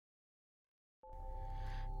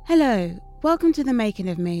Hello, welcome to The Making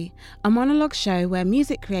of Me, a monologue show where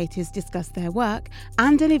music creators discuss their work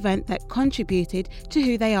and an event that contributed to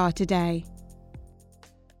who they are today.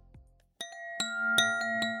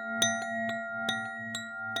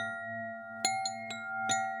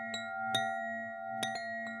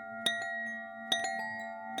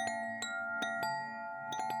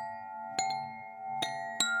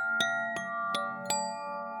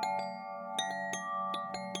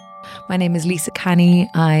 My name is Lisa Canny.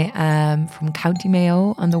 I am from County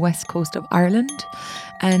Mayo on the west coast of Ireland,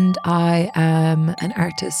 and I am an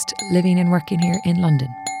artist living and working here in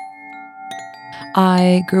London.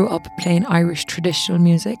 I grew up playing Irish traditional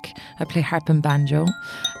music. I play harp and banjo.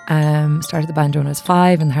 Started the banjo when I was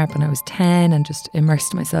 5 and the harp when I was 10, and just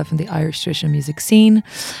immersed myself in the Irish traditional music scene,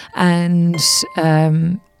 and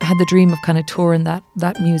had the dream of kind of touring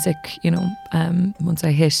that music, once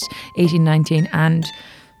I hit 18, 19, and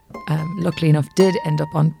luckily enough did end up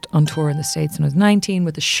on tour in the States when I was 19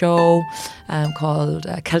 with a show called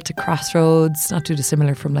Celtic Crossroads, not too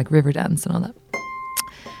dissimilar from like Riverdance and all that,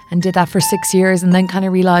 and did that for 6 years, and then kind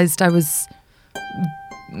of realised I was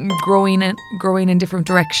growing in different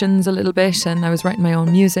directions a little bit, and I was writing my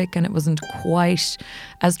own music, and it wasn't quite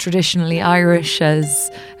as traditionally Irish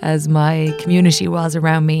as my community was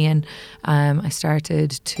around me, and I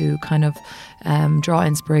started to kind of draw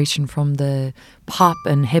inspiration from the pop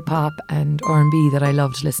and hip hop and R&B that I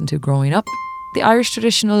loved to listen to growing up. The Irish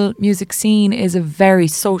traditional music scene is a very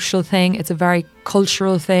social thing. It's a very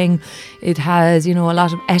cultural thing. It has, a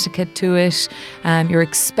lot of etiquette to it. You're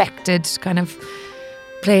expected to kind of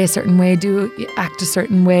play a certain way, act a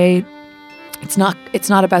certain way. It's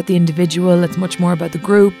not about the individual. It's much more about the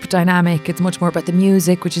group dynamic. It's much more about the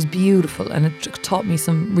music, which is beautiful, and it taught me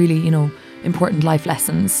some really, important life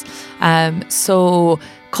lessons. So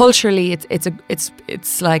culturally,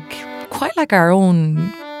 it's like quite like our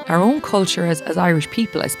own culture as Irish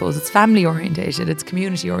people, I suppose. It's family orientated, it's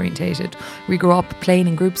community orientated. We grew up playing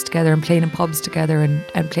in groups together and playing in pubs together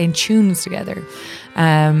and playing tunes together.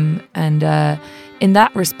 In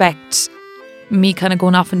that respect, me kind of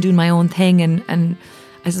going off and doing my own thing and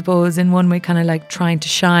I suppose in one way kind of like trying to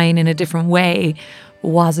shine in a different way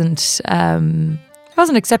wasn't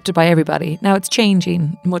accepted by everybody. Now it's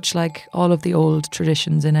changing, much like all of the old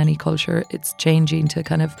traditions in any culture. It's changing to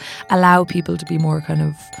kind of allow people to be more kind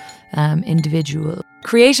of individual.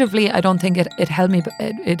 Creatively, I don't think it helped me, but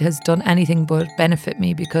it has done anything but benefit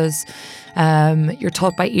me, because you're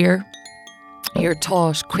taught by ear, you're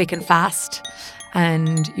taught quick and fast,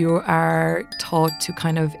 and you are taught to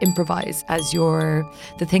kind of improvise as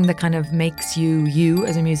the thing that kind of makes you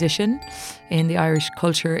as a musician in the Irish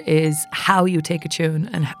culture is how you take a tune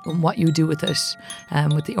and what you do with it,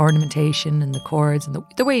 with the ornamentation and the chords and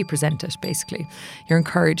the way you present it, basically. You're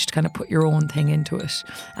encouraged to kind of put your own thing into it,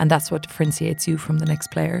 and that's what differentiates you from the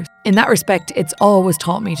next player. In that respect, it's always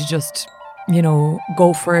taught me to just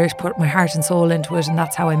go for it, put my heart and soul into it, and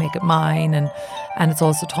that's how I make it mine. And it's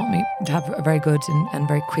also taught me to have a very good and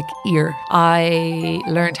very quick ear. I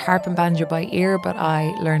learned harp and banjo by ear, but I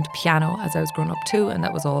learned piano as I was growing up too, and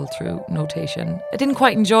that was all through notation. I didn't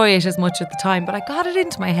quite enjoy it as much at the time, but I got it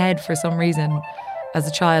into my head for some reason as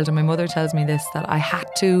a child, and my mother tells me this, that I had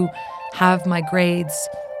to have my grades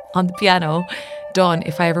on the piano done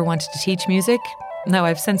if I ever wanted to teach music. Now,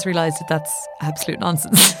 I've since realised that that's absolute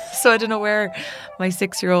nonsense. So I don't know where my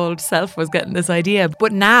 6-year-old self was getting this idea.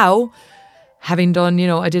 But now, having done,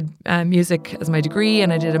 I did music as my degree,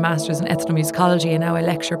 and I did a master's in ethnomusicology, and now I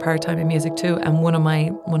lecture part-time in music too. And one of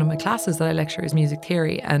my classes that I lecture is music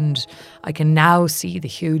theory, and I can now see the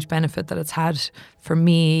huge benefit that it's had for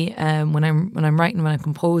me when I'm writing, when I'm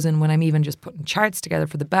composing, when I'm even just putting charts together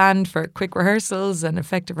for the band for quick rehearsals and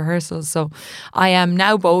effective rehearsals. So I am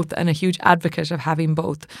now both, and a huge advocate of having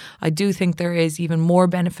both. I do think there is even more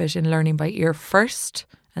benefit in learning by ear first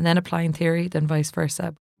and then applying theory than vice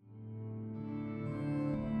versa.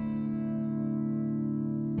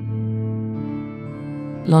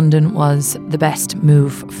 London was the best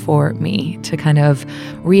move for me to kind of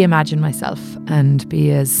reimagine myself and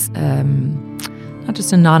be as, not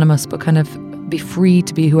just anonymous, but kind of be free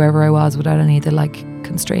to be whoever I was without any of the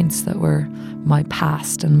constraints that were my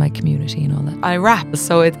past and my community and all that. I rap,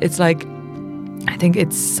 so it's like, I think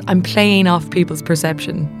I'm playing off people's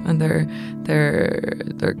perception and their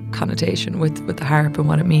connotation with the harp and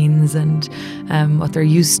what it means and what they're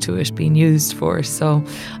used to it being used for. So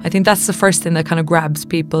I think that's the first thing that kind of grabs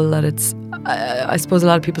people, that it's, I suppose a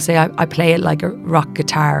lot of people say I play it like a rock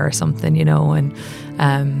guitar or something, and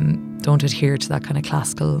don't adhere to that kind of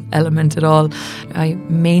classical element at all. I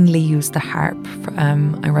mainly use the harp.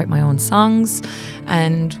 I write my own songs,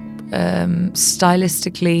 and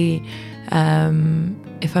stylistically,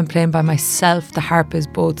 if I'm playing by myself, the harp is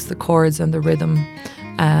both the chords and the rhythm,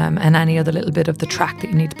 and any other little bit of the track that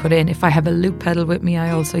you need to put in. If I have a loop pedal with me,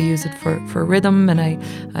 I also use it for rhythm, and I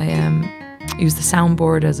use the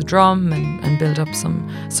soundboard as a drum and build up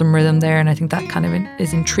some rhythm there. And I think that kind of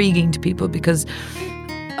is intriguing to people, because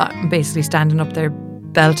I'm basically standing up there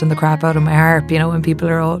belting the crap out of my harp, and people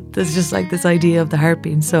are all, there's just like this idea of the harp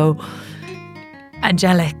being so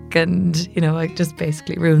angelic, and I just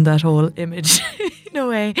basically ruined that whole image in a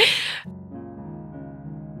way.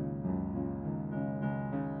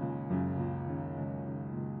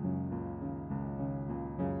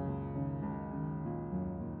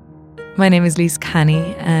 My name is Lise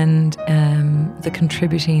Canny, and the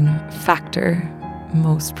contributing factor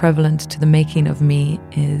most prevalent to the making of me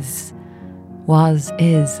is,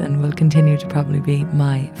 and will continue to probably be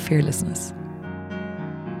my fearlessness.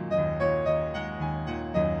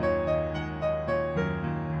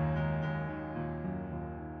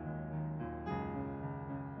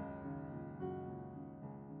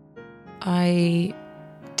 I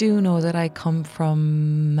do know that I come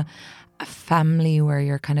from a family where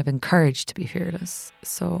you're kind of encouraged to be fearless.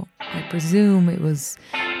 So I presume it was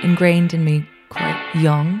ingrained in me quite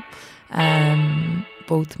young.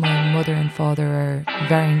 Both my mother and father are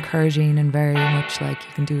very encouraging and very much like,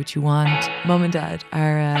 you can do what you want. Mum and dad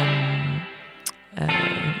are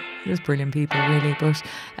just brilliant people, really, but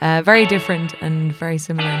very different and very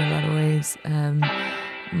similar in a lot of ways.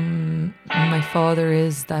 My father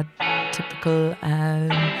is that typical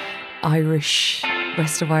Irish,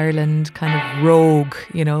 West of Ireland kind of rogue,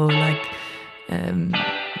 he's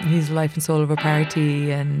the life and soul of a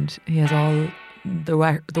party, and he has all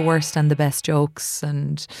the worst and the best jokes,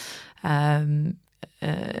 and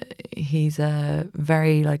he's a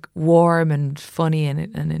very warm and funny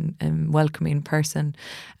and welcoming person,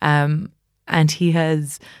 and he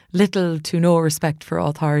has little to no respect for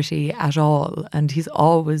authority at all, and he's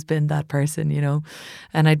always been that person,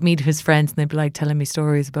 and I'd meet his friends and they'd be telling me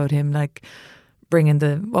stories about him, bringing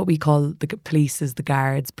what we call the police as the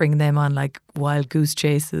guards, bringing them on wild goose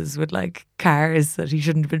chases with cars that he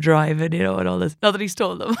shouldn't have been driving, and all this. Not that he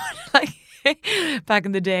stole them, back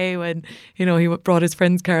in the day when, he brought his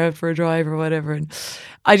friend's car out for a drive or whatever. And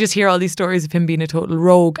I just hear all these stories of him being a total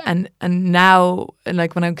rogue. And now, when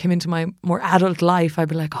I came into my more adult life, I'd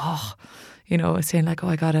be saying I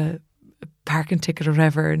got a parking ticket or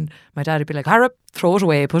whatever, and my dad would be like, hurry up, throw it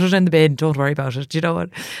away, put it in the bin, don't worry about it, And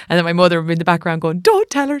then my mother would be in the background going, don't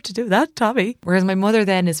tell her to do that, Tommy. Whereas my mother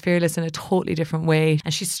then is fearless in a totally different way,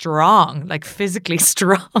 and she's strong, physically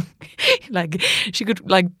strong. She could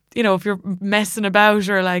if you're messing about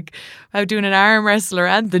or out doing an arm wrestle or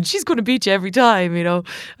anything, she's going to beat you every time, I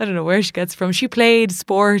don't know where she gets from. She played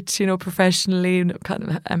sport, professionally, kind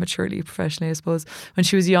of amateurly, professionally, I suppose, when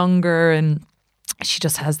she was younger, and she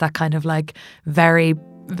just has that kind of very,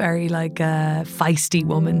 very feisty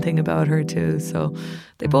woman thing about her too. So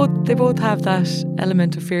they both have that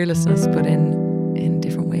element of fearlessness, but in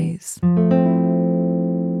different ways.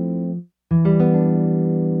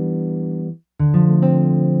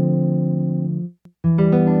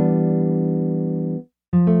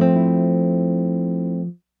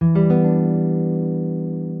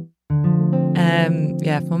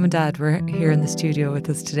 If Mum and Dad were here in the studio with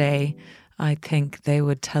us today, I think they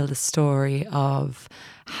would tell the story of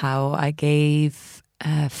how I gave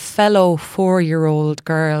a fellow 4-year-old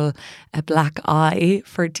girl a black eye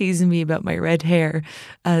for teasing me about my red hair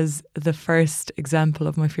as the first example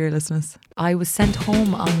of my fearlessness. I was sent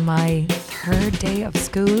home on my 3rd day of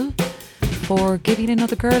school for giving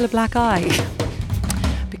another girl a black eye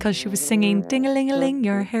because she was singing "Ding-a-ling-a-ling,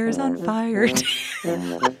 your hair's on fire."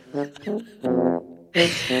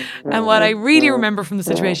 And what I really remember from the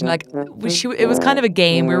situation, it was kind of a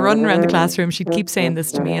game. We were running around the classroom. She'd keep saying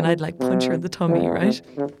this to me, and I'd punch her in the tummy, right?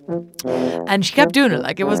 And she kept doing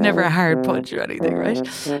it. It was never a hard punch or anything, right?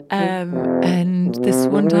 And this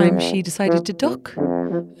one time she decided to duck,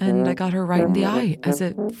 and I got her right in the eye as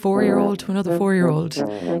a 4-year-old to another 4-year-old.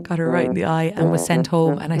 Got her right in the eye and was sent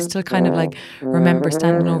home. And I still kind of remember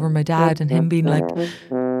standing over my dad and him being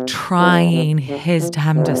trying his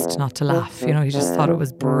damnedest not to laugh. He just thought it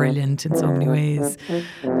was brilliant in so many ways.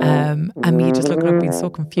 And me just looking up being so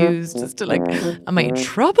confused as to am I in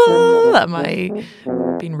trouble? Am I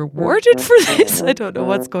being rewarded for this? I don't know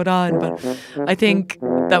what's going on. But I think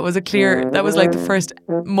that was like the first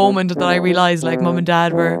moment that I realised like mum and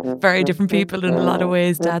dad were very different people in a lot of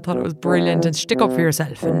ways. Dad thought it was brilliant and stick up for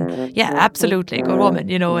yourself, and yeah, absolutely, good woman,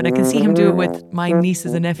 you know. And I can see him do it with my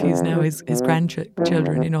nieces and nephews now, his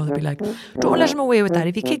grandchildren, you know. They'll be like, don't let him away with that.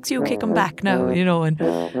 If he kicks you, kick him back now, you know. And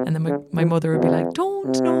then my mother would be like,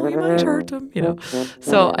 don't, no, you might hurt him, you know.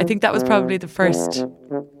 So I think that was probably the first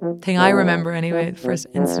thing I remember anyway, the first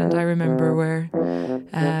incident I remember where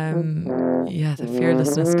the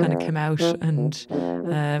fearlessness kind of came out, and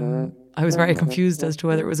I was very confused as to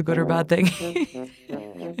whether it was a good or bad thing.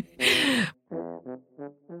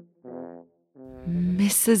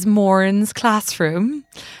 Mrs. Moran's classroom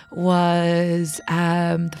was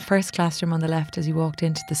the first classroom on the left as you walked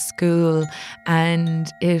into the school,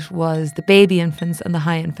 and it was the baby infants and the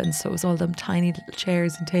high infants, so it was all them tiny little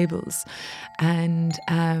chairs and tables, and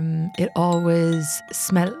it always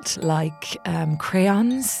smelt like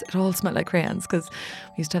crayons. It all smelled like crayons because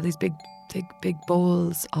we used to have these big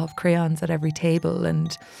bowls of crayons at every table,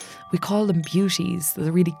 and we call them beauties. They're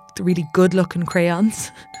the really good looking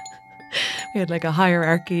crayons. We had like a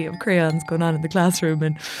hierarchy of crayons going on in the classroom,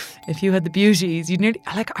 and if you had the beauties, you'd nearly,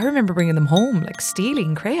 like, I remember bringing them home, like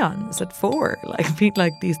stealing crayons at 4, like being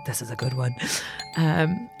like, this is a good one.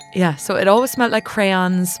 So it always smelled like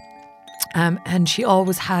crayons, and she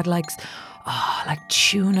always had like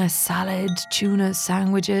tuna salad, tuna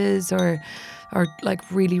sandwiches, or like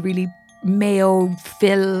really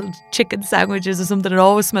mayo-filled chicken sandwiches or something. It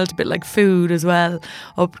always smelled a bit like food as well,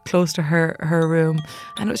 up close to her room.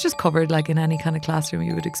 And it was just covered, like in any kind of classroom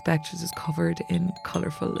you would expect, it was just covered in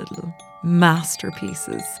colourful little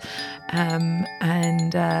masterpieces.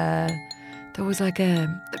 And there was like a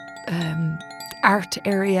art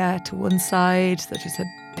area to one side that just had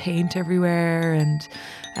paint everywhere, and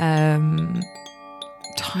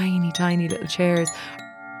tiny little chairs.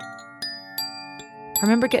 I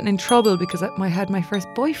remember getting in trouble because I had my first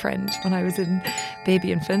boyfriend when I was in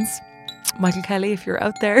baby infants. Michael Kelly, if you're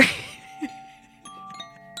out there.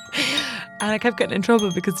 And I kept getting in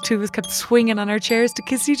trouble because two of us kept swinging on our chairs to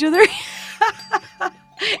kiss each other.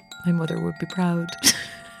 My mother would be proud.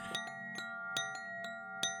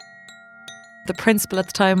 The principal at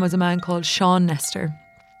the time was a man called Sean Nestor.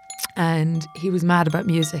 And he was mad about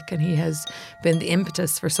music, and he has been the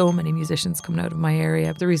impetus for so many musicians coming out of my area.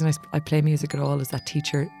 But the reason I play music at all is that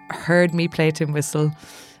teacher heard me play tin whistle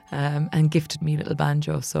and gifted me a little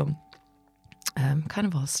banjo. So kind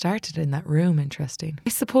of all started in that room. Interesting. I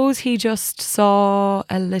suppose he just saw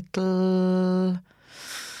a little,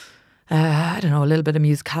 a little bit of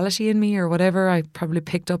musicality in me or whatever. I probably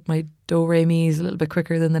picked up my do-re-mis a little bit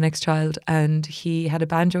quicker than the next child, and he had a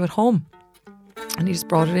banjo at home. And he just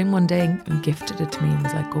brought it in one day and gifted it to me and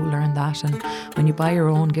was like, go learn that, and when you buy your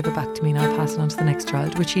own, give it back to me and I'll pass it on to the next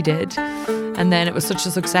child, which he did. And then it was such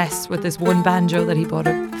a success with this one banjo that he bought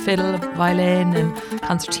a fiddle, a violin and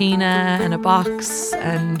concertina and a box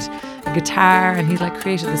and a guitar, and he's like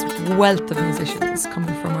created this wealth of musicians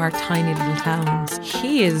coming from our tiny little towns.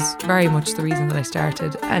 He is very much the reason that I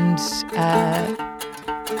started, and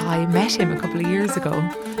I met him a couple of years ago.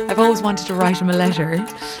 I've always wanted to write him a letter,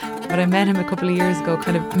 but I met him a couple of years ago,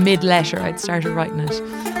 kind of mid-letter. I'd started writing it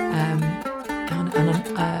on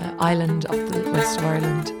an island off the west of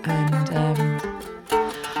Ireland. And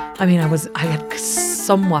I had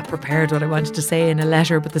somewhat prepared what I wanted to say in a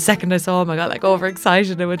letter, but the second I saw him, I got like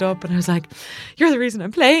overexcited. I went up and I was like, you're the reason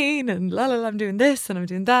I'm playing, and I'm doing this and I'm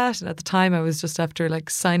doing that. And at the time I was just after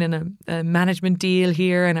like signing a management deal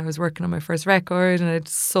here, and I was working on my first record, and I'd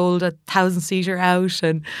sold a 1,000-seater out,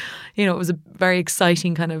 and you know, it was a very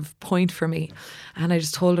exciting kind of point for me. And I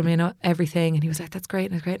just told him, you know, everything, and he was like, that's great,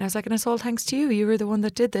 and that's great. And I was like, and it's all thanks to you. You were the one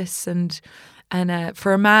that did this. And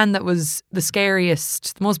for a man that was the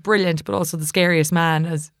scariest, the most brilliant, but also the scariest man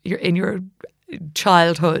as you're in your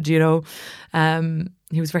childhood, you know,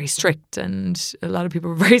 he was very strict, and a lot of people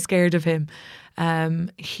were very scared of him.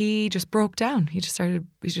 He just broke down. He just started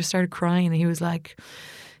crying, and he was like,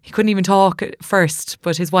 he couldn't even talk at first,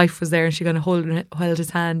 but his wife was there, and she kind of held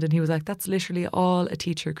his hand, and he was like, that's literally all a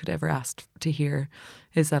teacher could ever ask to hear,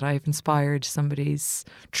 is that I've inspired somebody's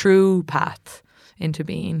true path into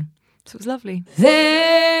being. So it was lovely.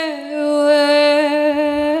 There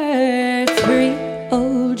were 3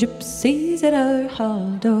 old gypsies at our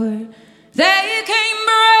hall door. They came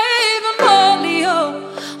brave and boldly,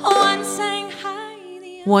 one sang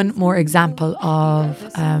high. One more example of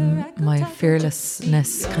my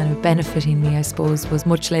fearlessness kind of benefiting me, I suppose, was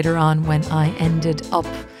much later on when I ended up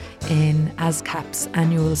in ASCAP's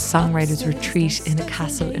annual songwriters retreat in a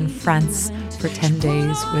castle in France for 10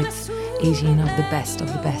 days with 18 of the best in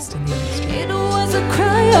the industry. It was a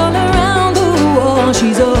cry all around the world. oh,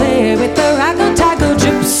 she's away with the raggle-taggle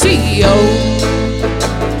gypsy, oh.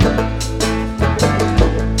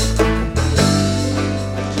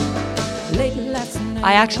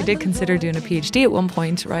 I actually did consider doing a PhD at one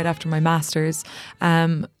point, right after my master's,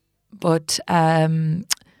 but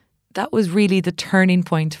that was really the turning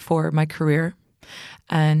point for my career,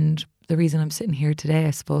 and the reason I'm sitting here today,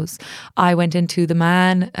 I suppose. I went into the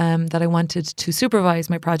man that I wanted to supervise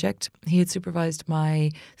my project. He had supervised my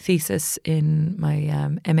thesis in my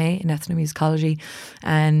MA in ethnomusicology,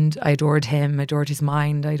 and I adored him, I adored his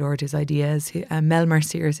mind, I adored his ideas. Mel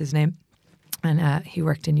Mercier is his name. And he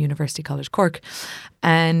worked in University College Cork.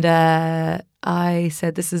 And I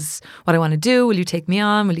said, this is what I want to do. Will you take me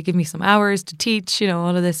on? Will you give me some hours to teach,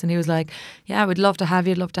 all of this? And he was like, yeah, I would love to have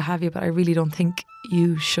you, but I really don't think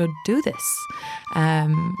you should do this.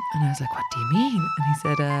 And I was like, what do you mean? And he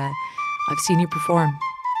said, I've seen you perform,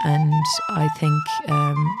 and I think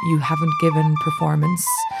you haven't given performance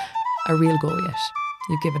a real go yet.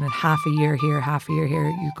 You've given it half a year here, half a year here.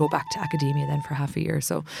 You go back to academia then for half a year.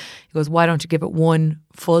 So he goes, why don't you give it one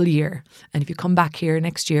full year? And if you come back here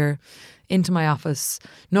next year into my office,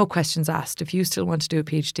 no questions asked. If you still want to do a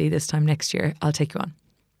PhD this time next year, I'll take you on.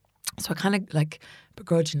 So I kind of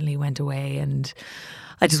begrudgingly went away, and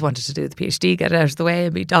I just wanted to do the PhD, get it out of the way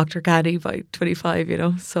and be Dr. Canny by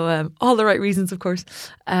 25, So all the right reasons, of course.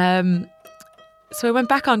 So I went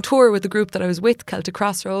back on tour with the group that I was with, Celtic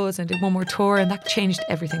Crossroads, and did one more tour, and that changed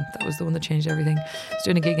everything. That was the one that changed everything. I was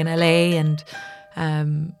doing a gig in LA, and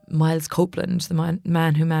Miles Copeland, the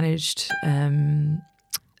man who managed,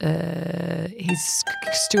 he's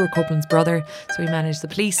Stuart Copeland's brother, so he managed the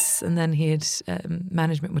Police, and then he had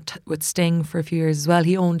management with Sting for a few years as well.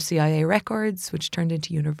 He owned CIA Records, which turned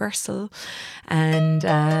into Universal, and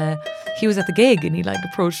he was at the gig, and he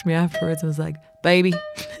approached me afterwards and was like, baby,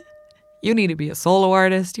 you need to be a solo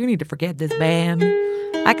artist. You need to forget this band.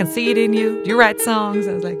 I can see it in you. Do you write songs?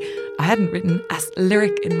 I was like, I hadn't written a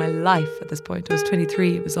lyric in my life at this point. I was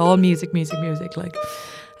 23. It was all music.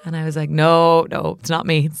 And I was like, no, it's not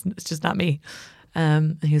me. It's just not me.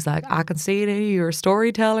 And he was like, I can see it in you. You're a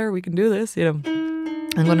storyteller. We can do this. I'm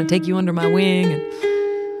going to take you under my wing.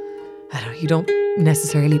 And you don't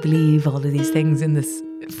necessarily believe all of these things in this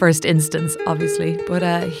first instance, obviously, but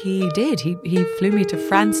he did. He flew me to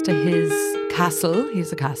France to his castle.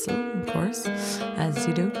 He's a castle, of course, as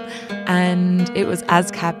you do. And it was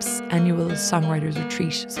ASCAP's annual songwriters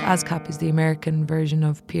retreat. So ASCAP is the American version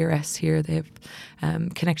of PRS here. They have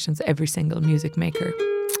connections to every single music maker,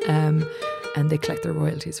 and they collect their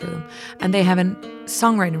royalties for them. And they have a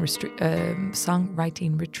songwriting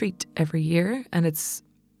retreat every year, and it's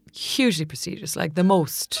hugely prestigious, the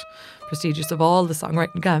most prestigious of all the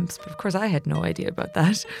songwriting camps. But of course I had no idea about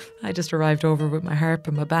that. I just arrived over with my harp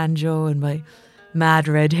and my banjo and my mad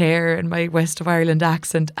red hair and my West of Ireland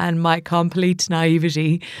accent and my complete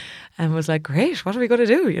naivety, and was like, great, what are we going to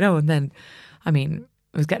do? And then I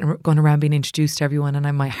was going around being introduced to everyone,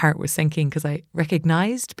 and my heart was sinking because I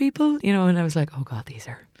recognised people, and I was like, oh God, these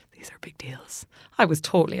are big deals. I was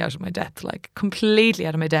totally out of my depth, completely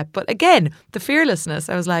out of my depth. But again, the fearlessness,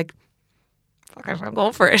 I was like, fuck it, I'm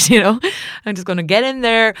going for it, I'm just going to get in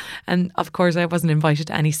there. And of course, I wasn't invited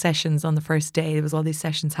to any sessions on the first day. There was all these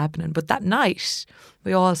sessions happening. But that night,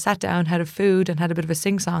 we all sat down, had a food and had a bit of a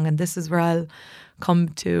sing-song. And this is where I'll come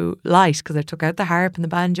to light, because I took out the harp and the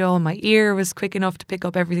banjo, and my ear was quick enough to pick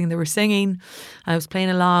up everything they were singing. I was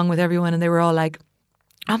playing along with everyone, and they were all like,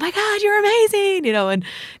 oh my God, you're amazing, and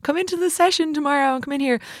come into the session tomorrow and come in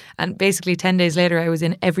here. And basically 10 days later, I was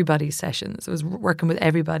in everybody's sessions. I was working with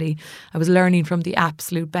everybody. I was learning from the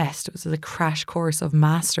absolute best. It was a crash course of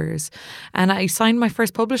masters. And I signed my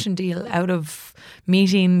first publishing deal out of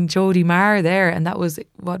meeting Jody Marr there. And that was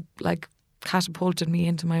what catapulted me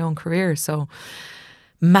into my own career. So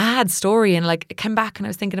mad story. And I came back and I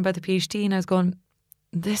was thinking about the PhD, and I was going,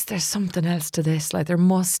 there's something else to this. There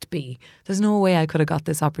must be. There's no way I could have got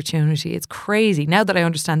this opportunity. It's crazy. Now that I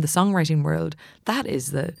understand the songwriting world, that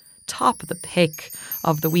is the top of the pick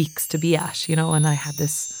of the weeks to be at, and I had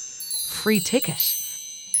this free ticket.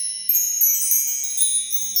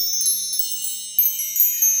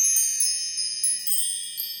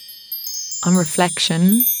 On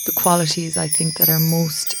reflection, the qualities I think that are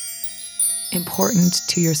most important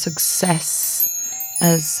to your success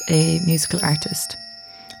as a musical artist,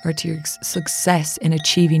 or to your success in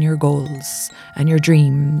achieving your goals and your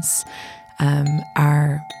dreams,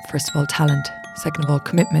 are, first of all, talent, second of all,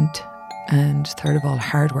 commitment, and third of all,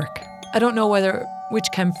 hard work. I don't know which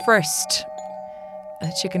came first, a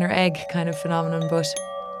chicken or egg kind of phenomenon, but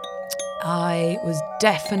I was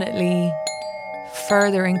definitely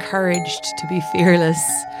further encouraged to be fearless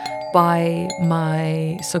by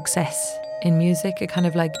my success in music. It kind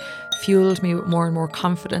of like fueled me with more and more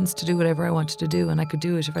confidence to do whatever I wanted to do, and I could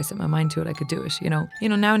do it if I set my mind to it. I could do it, you know.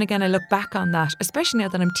 Now and again I look back on that, especially now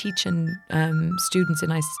that I'm teaching students in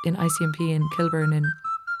ICMP in Kilburn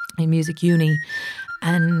in music uni,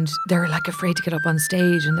 and they're like afraid to get up on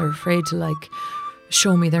stage, and they're afraid to like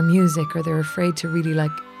show me their music, or they're afraid to really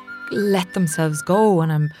like let themselves go.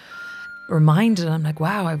 And I'm reminded, I'm like,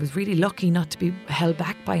 wow, I was really lucky not to be held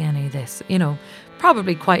back by any of this, you know.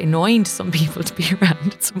 Probably quite annoying to some people to be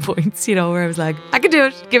around at some points, you know, where I was like, I can do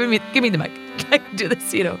it, give me the mic, I can do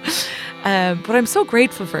this, you know. But I'm so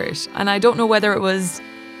grateful for it, and I don't know whether it was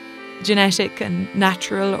genetic and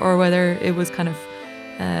natural, or whether it was kind of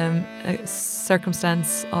a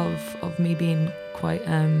circumstance of me being quite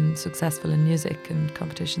successful in music and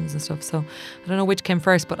competitions and stuff. So I don't know which came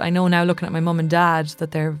first, but I know now, looking at my mum and dad,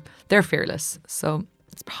 that they're fearless. So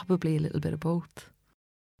it's probably a little bit of both.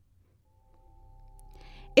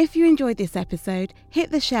 If you enjoyed this episode, hit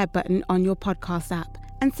the share button on your podcast app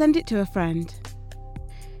and send it to a friend.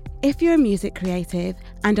 If you're a music creative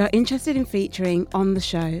and are interested in featuring on the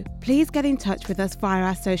show, please get in touch with us via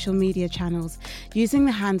our social media channels using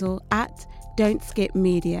the handle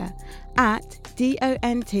 @Don'tSkipMedia,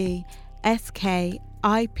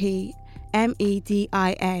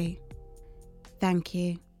 @DONTSKIPMEDIA. Thank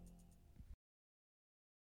you.